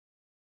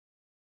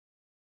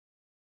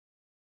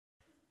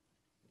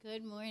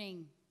Good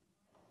morning.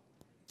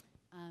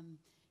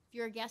 If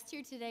you're a guest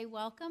here today,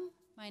 welcome.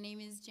 My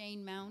name is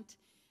Jane Mount.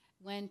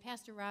 When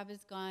Pastor Rob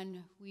is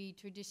gone, we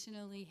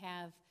traditionally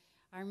have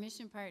our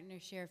mission partner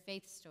share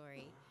faith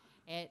story.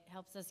 It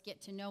helps us get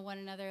to know one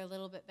another a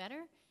little bit better,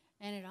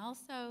 and it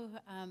also,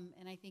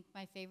 and I think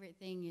my favorite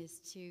thing is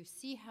to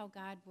see how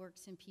God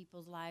works in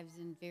people's lives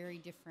in very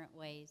different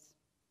ways.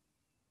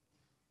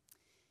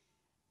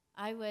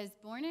 I was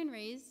born and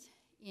raised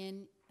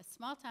in a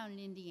small town in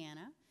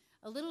Indiana,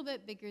 a little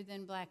bit bigger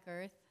than Black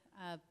Earth,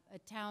 a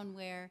town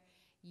where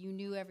you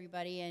knew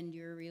everybody and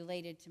you're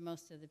related to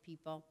most of the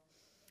people.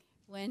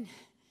 When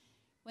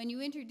you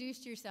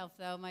introduced yourself,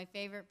 though, my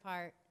favorite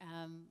part,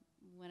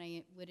 when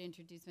I would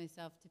introduce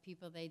myself to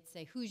people, they'd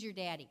say, "Who's your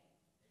daddy?"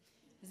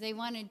 Because they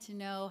wanted to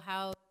know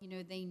how,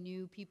 they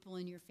knew people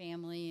in your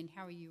family and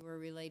how you were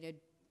related.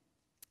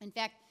 In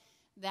fact,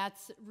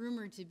 that's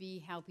rumored to be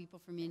how people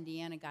from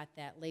Indiana got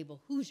that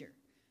label, Hoosier.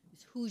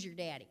 It's who's your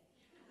daddy?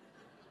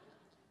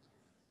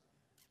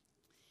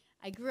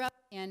 I grew up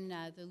in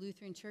the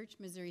Lutheran Church,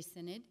 Missouri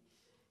Synod,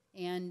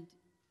 and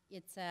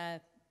it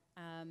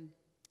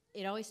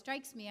always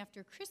strikes me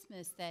after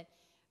Christmas that,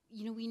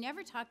 we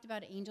never talked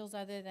about angels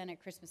other than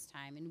at Christmas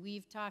time, and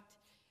we've talked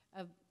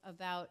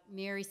about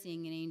Mary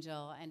seeing an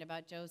angel and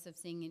about Joseph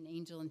seeing an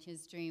angel in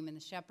his dream and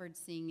the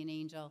shepherds seeing an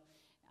angel,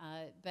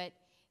 but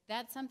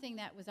that's something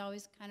that was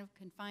always kind of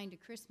confined to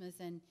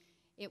Christmas, and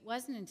it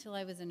wasn't until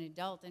I was an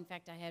adult. In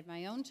fact, I had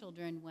my own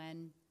children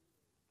when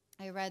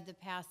I read the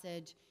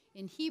passage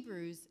in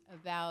Hebrews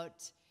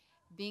about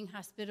being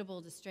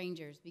hospitable to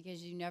strangers,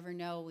 because you never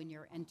know when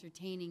you're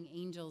entertaining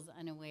angels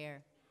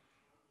unaware.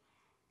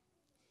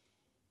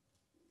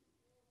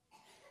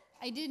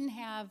 I didn't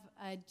have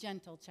a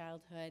gentle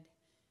childhood,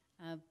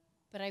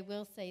 but I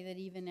will say that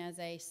even as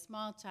a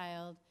small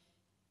child,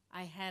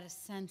 I had a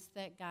sense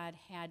that God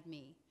had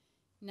me.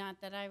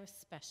 Not that I was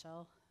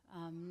special,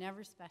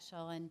 never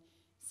special, and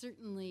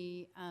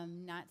certainly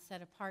not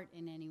set apart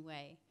in any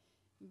way,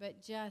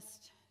 but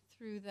just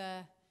through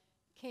the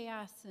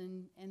chaos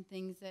and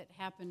things that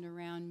happened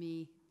around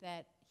me,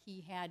 that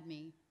he had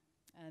me,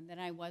 that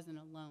I wasn't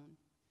alone.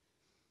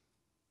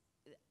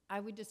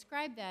 I would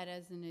describe that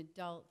as an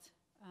adult.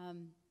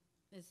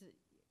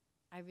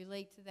 I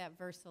relate to that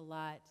verse a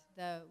lot,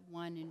 the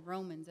one in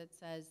Romans that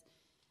says,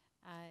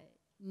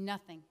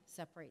 nothing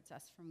separates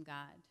us from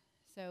God.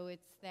 So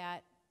it's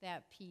that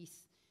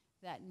peace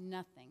that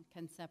nothing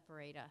can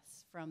separate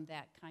us from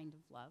that kind of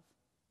love.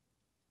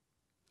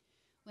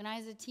 When I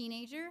was a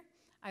teenager,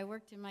 I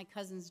worked in my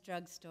cousin's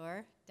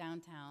drugstore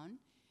downtown.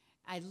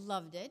 I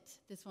loved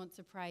it. This won't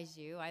surprise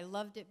you. I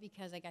loved it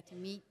because I got to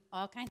meet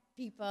all kinds of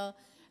people,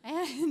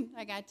 and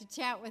I got to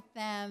chat with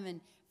them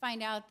and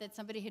find out that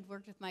somebody had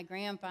worked with my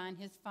grandpa on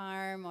his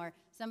farm, or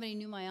somebody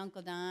knew my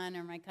Uncle Don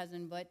or my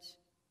cousin Butch.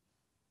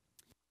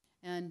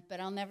 But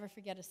I'll never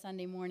forget a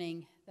Sunday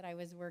morning that I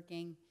was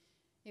working.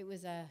 It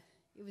was a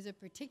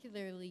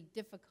particularly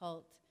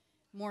difficult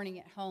morning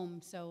at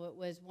home, so it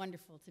was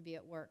wonderful to be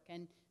at work.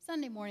 And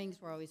Sunday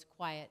mornings were always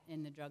quiet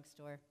in the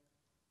drugstore.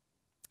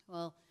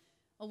 Well,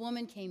 a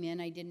woman came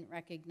in. I didn't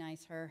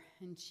recognize her,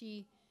 and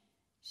she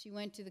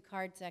went to the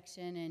card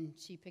section, and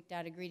she picked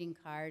out a greeting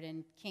card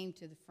and came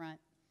to the front.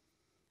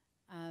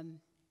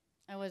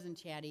 I wasn't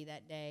chatty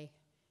that day,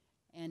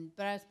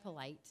 but I was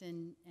polite,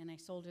 and I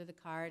sold her the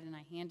card, and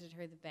I handed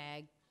her the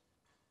bag.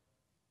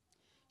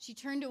 She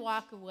turned to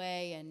walk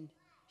away, and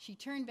she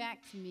turned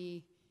back to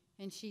me,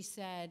 and she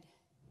said,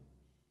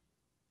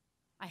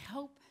 "I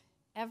hope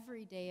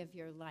every day of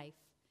your life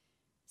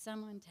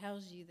someone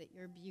tells you that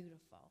you're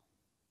beautiful,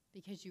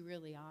 because you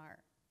really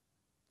are."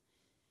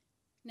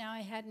 Now,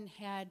 I hadn't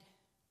had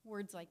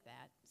words like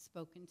that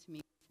spoken to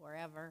me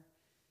forever,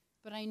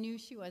 but I knew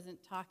she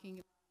wasn't talking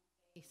about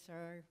my face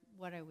or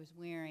what I was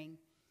wearing.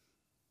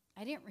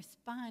 I didn't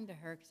respond to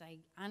her because I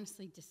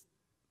honestly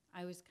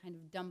I was kind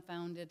of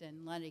dumbfounded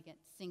and letting it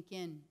sink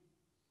in.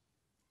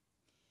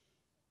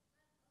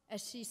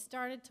 As she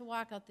started to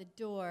walk out the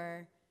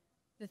door,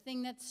 the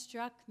thing that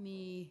struck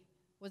me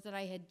was that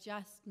I had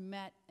just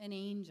met an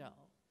angel.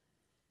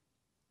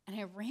 And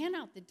I ran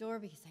out the door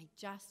because I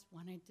just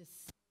wanted to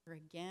see her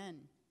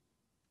again.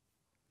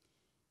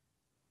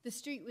 The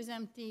street was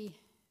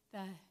empty.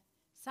 The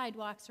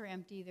sidewalks were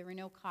empty. There were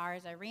no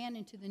cars. I ran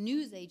into the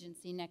news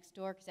agency next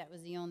door because that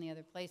was the only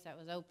other place that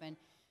was open.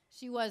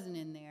 She wasn't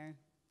in there.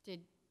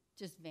 She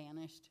just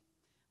vanished.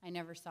 I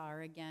never saw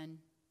her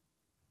again.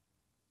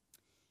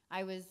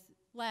 I was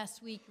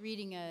last week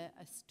reading a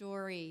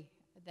story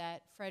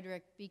that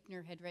Frederick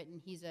Buechner had written.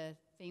 He's a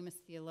famous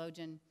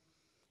theologian.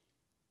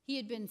 He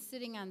had been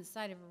sitting on the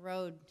side of a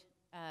road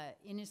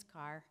in his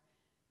car,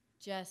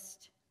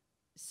 just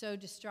so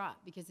distraught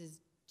because his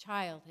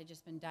child had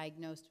just been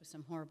diagnosed with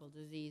some horrible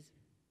disease.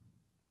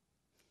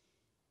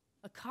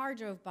 A car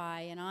drove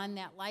by, and on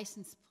that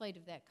license plate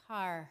of that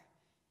car,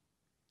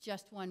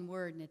 just one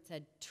word, and it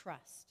said,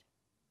 "Trust."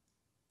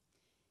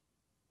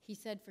 He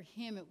said for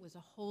him it was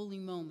a holy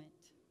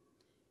moment.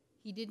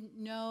 He didn't,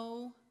 didn't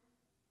know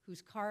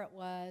whose car it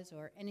was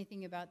or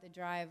anything about the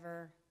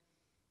driver,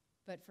 but he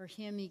But for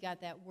him, he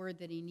got that word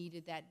that he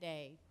needed that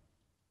day.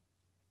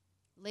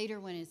 Later,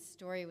 when his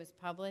story was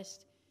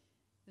published,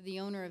 the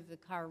owner of the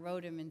car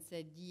wrote him and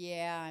said,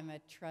 "Yeah, I'm a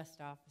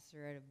trust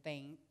officer at a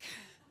bank."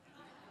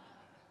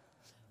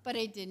 But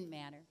it didn't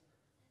matter.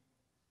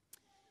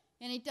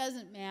 And it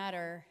doesn't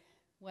matter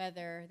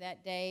whether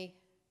that day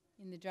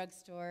in the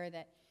drugstore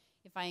that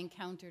if I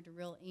encountered a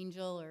real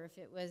angel or if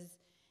it was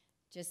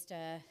just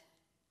a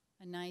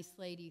nice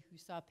lady who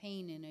saw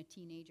pain in a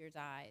teenager's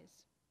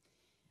eyes.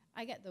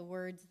 I got the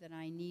words that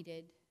I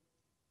needed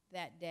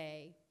that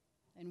day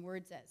and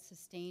words that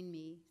sustained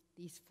me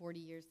these 40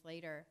 years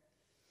later.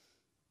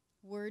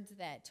 Words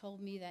that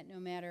told me that no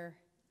matter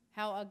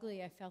how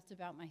ugly I felt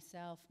about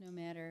myself, no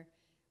matter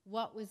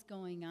what was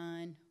going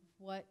on,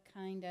 what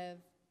kind of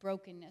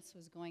brokenness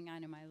was going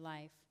on in my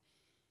life,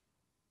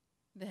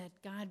 that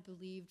God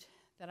believed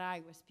that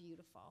I was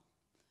beautiful,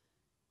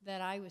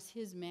 that I was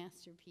his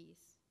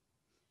masterpiece.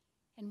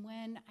 And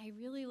when I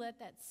really let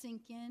that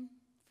sink in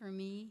for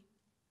me,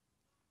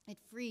 it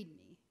freed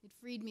me. It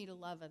freed me to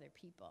love other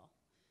people,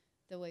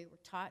 the way we're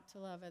taught to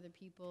love other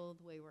people,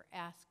 the way we're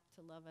asked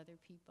to love other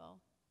people.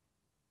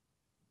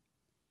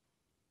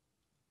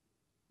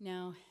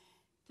 Now,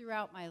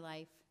 throughout my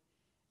life,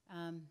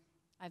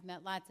 I've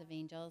met lots of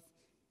angels,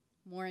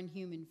 more in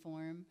human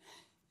form,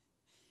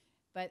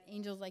 but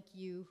angels like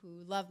you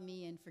who love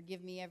me and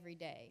forgive me every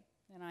day,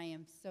 and I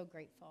am so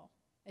grateful.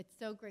 It's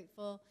so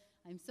grateful.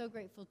 I'm so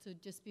grateful to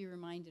just be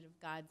reminded of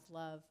God's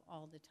love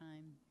all the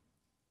time.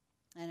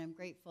 And I'm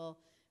grateful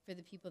for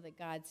the people that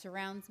God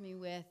surrounds me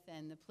with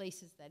and the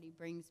places that he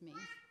brings me.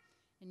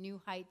 And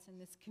New Heights in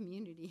this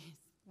community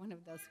is one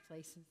of those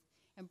places.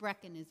 And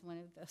Brecken is one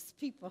of those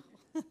people.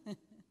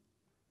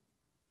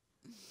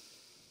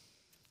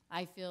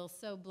 I feel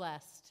so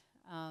blessed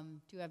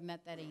to have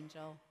met that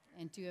angel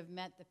and to have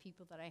met the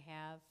people that I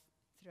have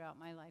throughout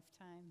my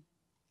lifetime.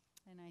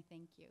 And I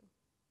thank you.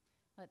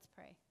 Let's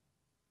pray.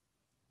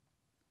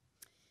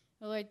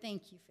 Oh, Lord,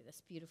 thank you for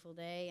this beautiful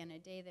day and a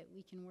day that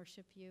we can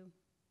worship you.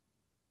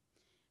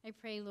 I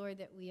pray, Lord,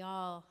 that we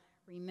all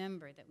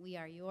remember that we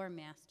are your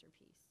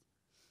masterpiece.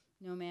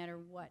 No matter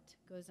what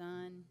goes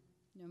on,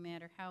 no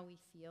matter how we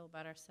feel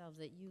about ourselves,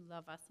 that you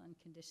love us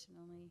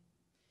unconditionally,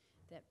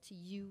 that to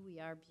you we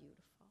are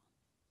beautiful,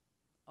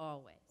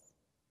 always.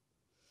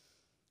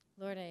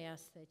 Lord, I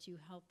ask that you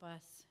help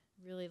us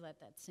really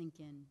let that sink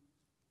in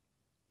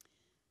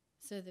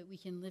so that we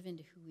can live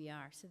into who we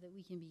are, so that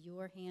we can be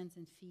your hands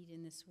and feet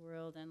in this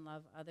world and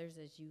love others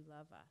as you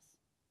love us.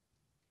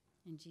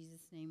 In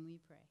Jesus' name we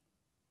pray.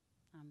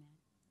 Amen.